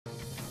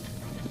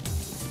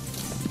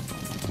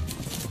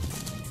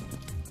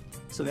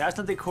So the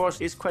Icelandic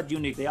horse is quite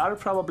unique. They are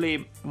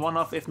probably one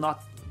of, if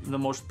not the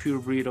most pure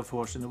breed of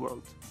horse in the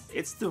world.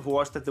 It's the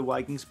horse that the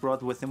Vikings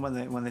brought with them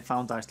when they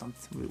found Iceland.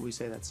 We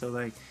say that.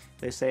 So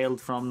they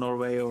sailed from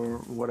Norway or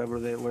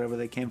wherever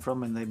they came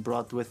from, and they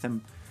brought with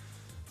them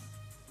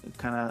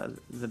kind of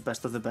the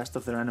best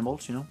of their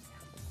animals. You know,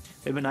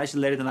 they've been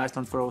isolated in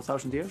Iceland for over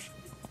 1,000 years.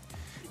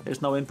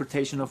 There's no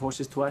importation of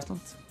horses to Iceland.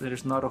 There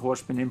is not a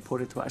horse been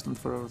imported to Iceland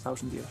for over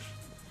 1,000 years.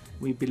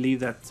 We believe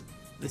that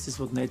this is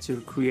what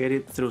nature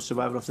created through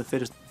survival of the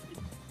fittest,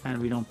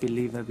 and we don't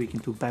believe that we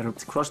can do better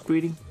with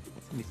crossbreeding.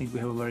 We think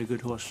we have a very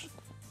good horse.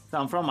 So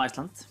I'm from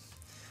Iceland.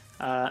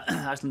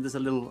 Iceland is a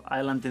little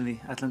island in the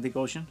Atlantic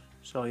Ocean,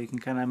 so you can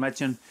kind of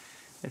imagine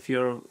if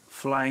you're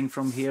flying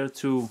from here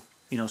to,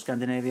 you know,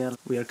 Scandinavia,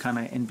 we are kind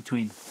of in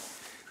between.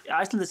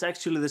 Iceland is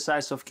actually the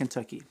size of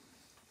Kentucky,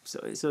 so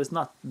it's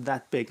not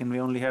that big, and we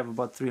only have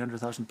about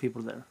 300,000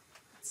 people there.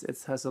 It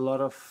has a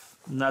lot of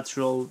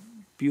natural,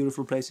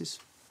 beautiful places.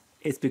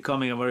 It's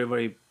becoming a very,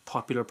 very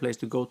popular place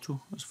to go to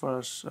as far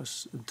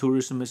as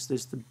tourism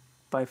is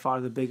by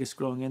far the biggest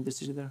growing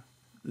industry there.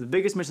 The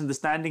biggest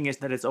misunderstanding is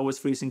that it's always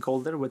freezing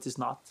cold there, which is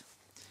not.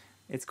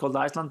 It's called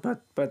Iceland,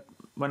 but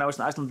when I was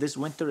in Iceland this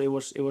winter, it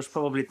was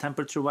probably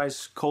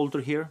temperature-wise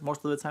colder here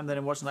most of the time than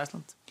it was in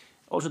Iceland.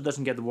 Also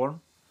doesn't get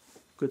warm.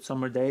 Good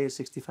summer day is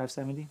 65,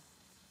 70.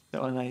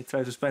 So when I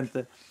try to spend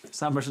the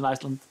summers in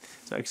Iceland,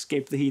 so I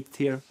escape the heat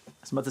here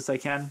as much as I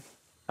can.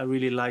 I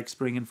really like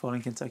spring and fall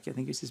in Kentucky. I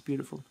think it's just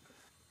beautiful.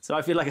 So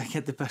I feel like I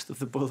get the best of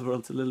the both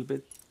worlds a little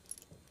bit.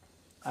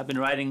 I've been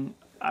riding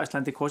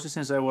Icelandic horses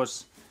since I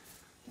was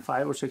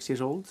 5 or 6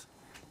 years old.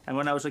 And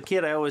when I was a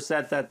kid, I always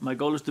said that my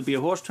goal is to be a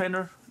horse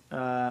trainer,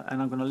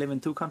 and I'm going to live in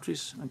 2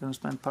 countries. I'm going to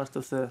spend part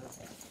of the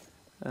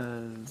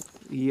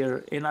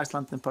year in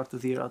Iceland and part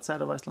of the year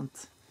outside of Iceland,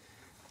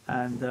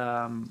 and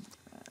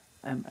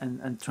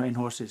train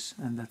horses.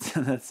 And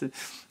that's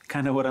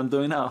kind of what I'm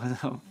doing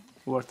now.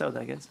 Worked out,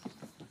 I guess.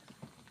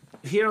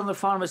 Here on the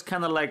farm is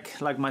kind of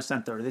like my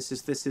center. This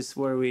is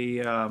where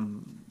we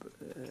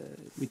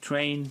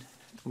train.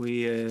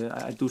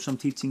 I do some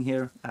teaching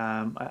here.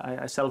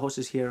 I sell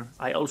horses here.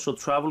 I also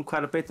travel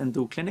quite a bit and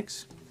do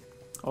clinics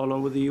all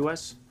over the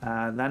US.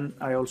 Then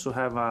I also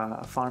have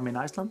a farm in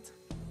Iceland.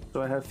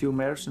 So I have a few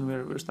mares, and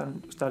we're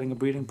starting a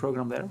breeding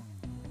program there.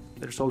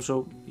 There's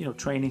also, you know,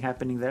 training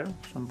happening there,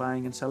 some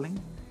buying and selling.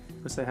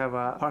 Because I have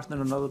a partner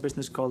in another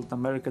business called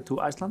America to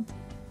Iceland,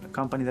 a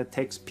company that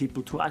takes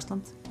people to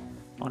Iceland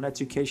on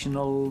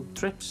educational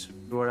trips,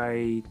 where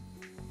I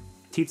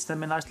teach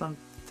them in Iceland,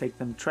 take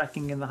them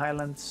trekking in the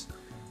highlands,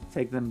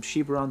 take them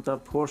sheep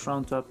roundup, horse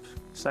roundup,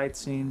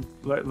 sightseeing,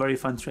 very, very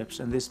fun trips.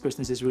 And this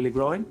business is really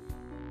growing.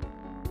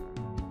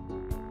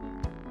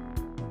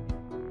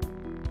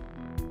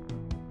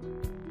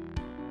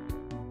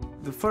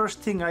 The first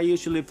thing I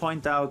usually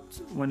point out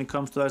when it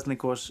comes to Icelandic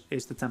horse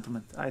is the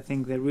temperament. I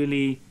think they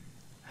really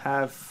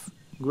have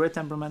great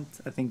temperament.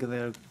 I think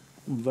they're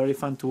very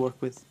fun to work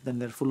with, then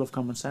they're full of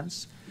common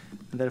sense,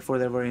 and therefore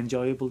they're very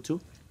enjoyable too.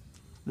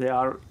 They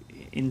are,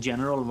 in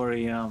general,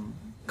 very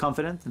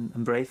confident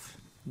and brave.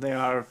 They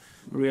are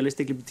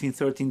realistically between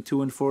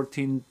 13.2 and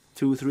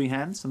 14.2, 3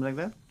 hands, something like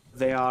that.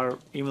 They are,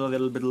 even though they're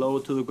a little bit low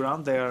to the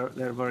ground,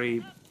 they're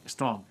very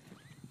strong.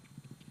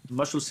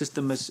 Muscle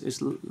system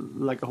is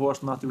like a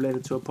horse, not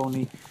related to a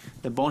pony.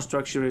 The bone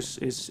structure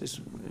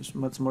is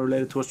much more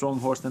related to a strong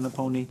horse than a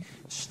pony.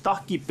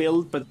 Stocky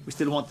build, but we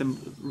still want them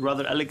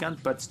rather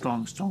elegant, but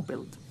strong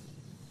build.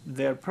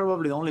 They're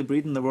probably the only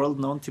breed in the world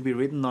known to be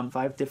ridden on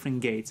 5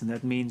 different gaits, and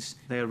that means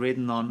they're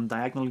ridden on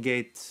diagonal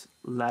gait,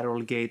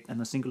 lateral gait,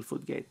 and a single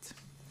foot gait.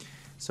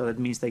 So that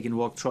means they can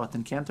walk, trot,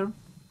 and canter.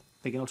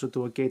 They can also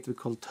do a gait we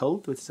call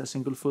tölt, which is a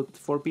single foot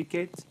 4-beat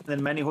gait.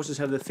 Then many horses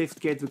have the 5th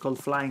gait we call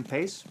flying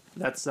pace.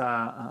 That's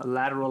a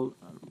lateral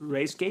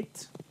race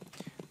gait,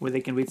 where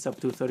they can reach up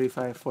to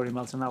 35, 40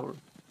 miles an hour.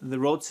 The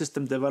road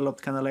system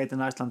developed kind of late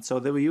in Iceland, so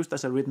they were used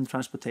as a ridden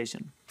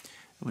transportation.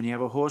 When you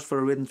have a horse for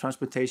a ridden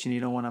transportation, you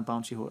don't want a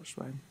bouncy horse,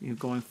 right? You're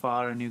going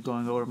far and you're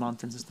going over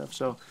mountains and stuff.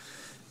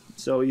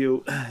 So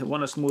you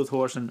want a smooth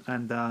horse,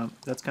 and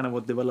that's kind of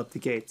what developed the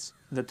gaits.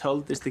 The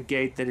tölt is the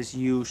gait that is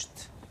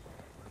used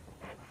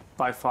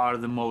by far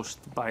the most,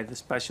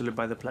 especially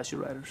by the pleasure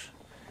riders,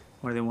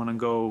 where they want to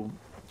go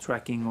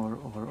trekking or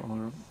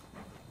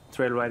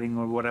trail riding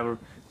or whatever.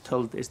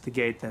 Tölt is the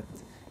gait that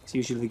is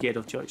usually the gait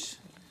of choice.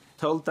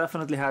 Tölt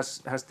definitely has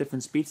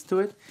different speeds to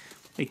it.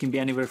 It can be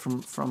anywhere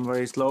from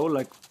very slow,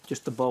 like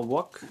just above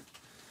walk,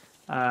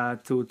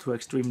 to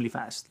extremely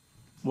fast.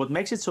 What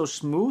makes it so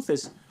smooth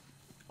is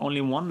only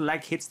one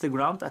leg hits the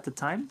ground at a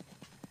time,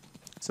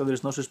 so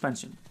there's no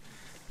suspension.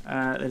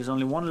 There's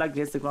only one leg that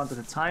hits the ground at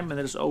a time, and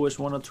there's always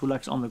 1 or 2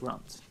 legs on the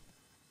ground.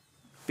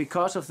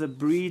 Because of the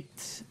breed,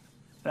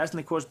 the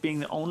Icelandic horse being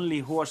the only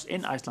horse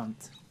in Iceland,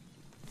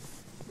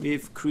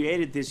 we've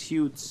created this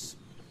huge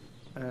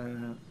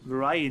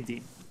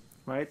variety,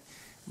 right?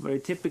 Very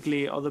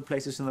typically, other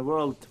places in the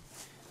world,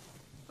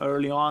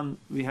 early on,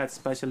 we had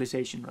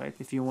specialization, right?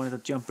 If you wanted a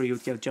jumper,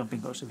 you'd get a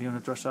jumping horse. If you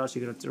wanted a dressage,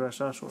 you get a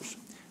dressage horse.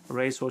 A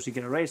race horse, you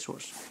get a race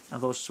horse.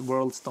 And those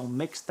worlds don't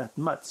mix that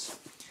much.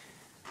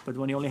 But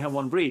when you only have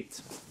one breed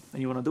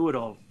and you want to do it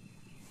all,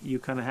 you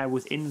kind of have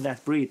within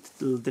that breed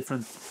little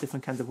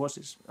different kinds of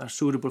horses are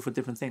suitable for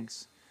different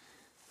things.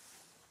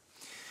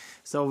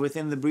 So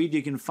within the breed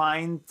you can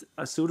find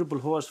a suitable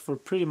horse for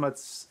pretty much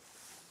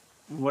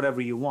whatever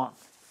you want.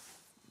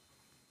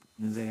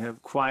 They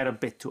have quite a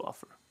bit to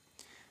offer.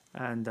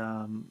 And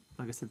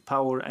like I said,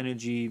 power,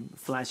 energy,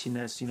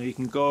 flashiness, you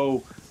can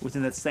go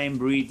within that same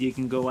breed, you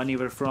can go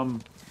anywhere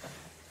from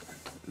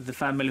the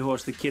family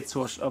horse, the kids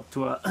horse, up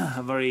to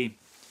a very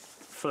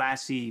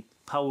flashy,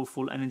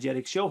 powerful,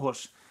 energetic show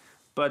horse.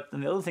 But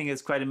the other thing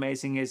that's quite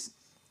amazing is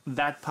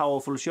that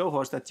powerful show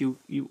horse that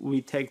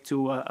we take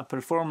to a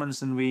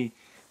performance and we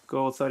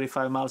go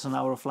 35 miles an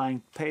hour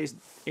flying pace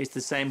is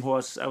the same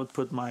horse I would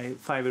put my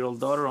 5-year-old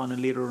daughter on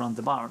and lead her around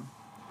the barn.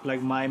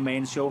 Like my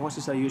main show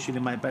horses are usually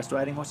my best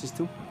riding horses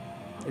too.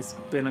 It's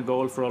been a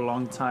goal for a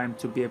long time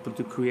to be able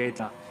to create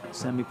a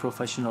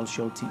semi-professional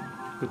show team.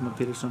 Gudmar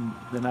Petursson,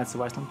 the Knights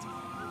of Iceland.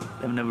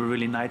 They were never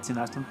really knights in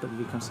Iceland, but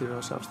we consider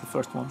ourselves the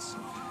first ones.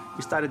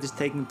 We started just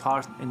taking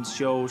part in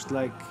shows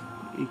like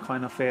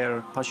Equine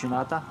Affair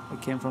Passionata,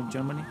 that came from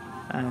Germany,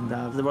 and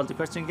the World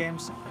Equestrian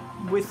Games,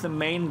 with the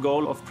main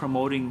goal of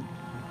promoting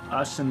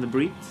us and the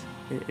breed.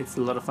 It's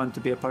a lot of fun to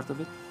be a part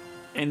of it.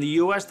 In the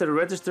US, they're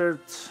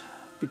registered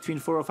between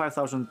 4,000 or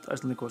 5,000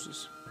 Icelandic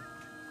horses.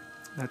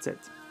 That's it.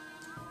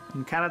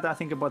 In Canada, I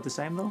think about the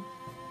same though.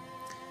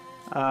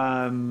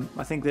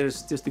 I think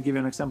there's, just to give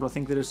you an example, I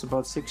think there's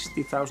about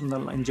 60,000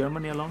 in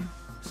Germany alone.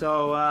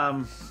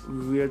 So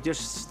we're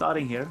just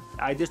starting here.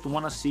 I just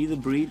want to see the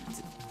breed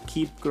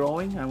keep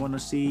growing. I want to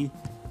see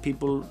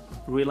people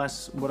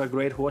realize what a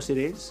great horse it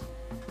is.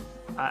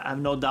 I have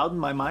no doubt in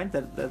my mind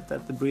that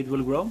the breed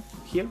will grow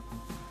here,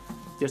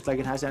 just like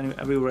it has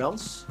everywhere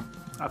else.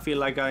 I feel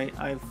like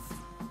I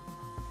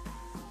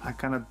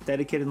kind of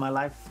dedicated my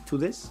life to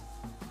this,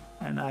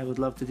 and I would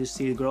love to just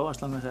see it grow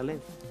as long as I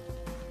live.